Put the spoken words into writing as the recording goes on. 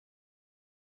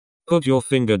Put Your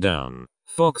Finger Down,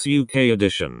 Fox UK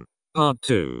edition. Part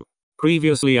 2.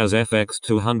 Previously as FX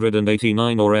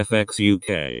 289 or FX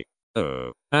UK.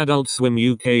 Oh, Adult Swim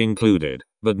UK included,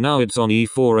 but now it's on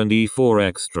E4 and E4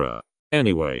 Extra.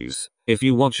 Anyways, if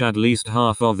you watch at least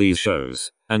half of these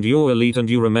shows, and you're elite and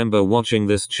you remember watching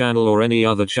this channel or any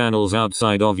other channels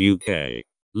outside of UK,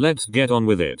 let's get on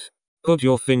with it. Put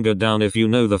your finger down if you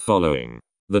know the following.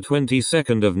 The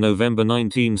 22nd of November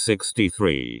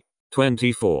 1963.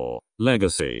 24.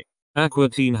 Legacy. Aqua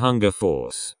Teen Hunger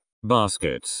Force.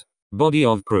 Baskets. Body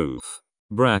of Proof.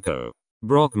 Braco.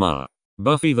 Brockma.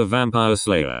 Buffy the Vampire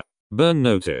Slayer. Burn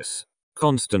Notice.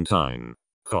 Constantine.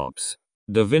 Cops.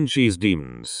 Da Vinci's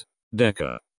Demons.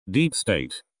 Decker. Deep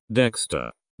State.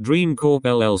 Dexter. Dream Corp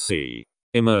LLC.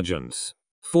 Emergence.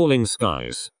 Falling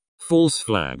Skies. False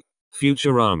Flag.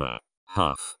 Futurama.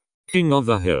 Huff. King of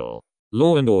the Hill.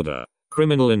 Law and Order.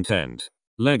 Criminal Intent.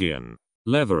 Legion.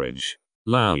 Leverage.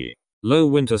 Laui. Low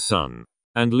Winter Sun.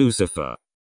 And Lucifer.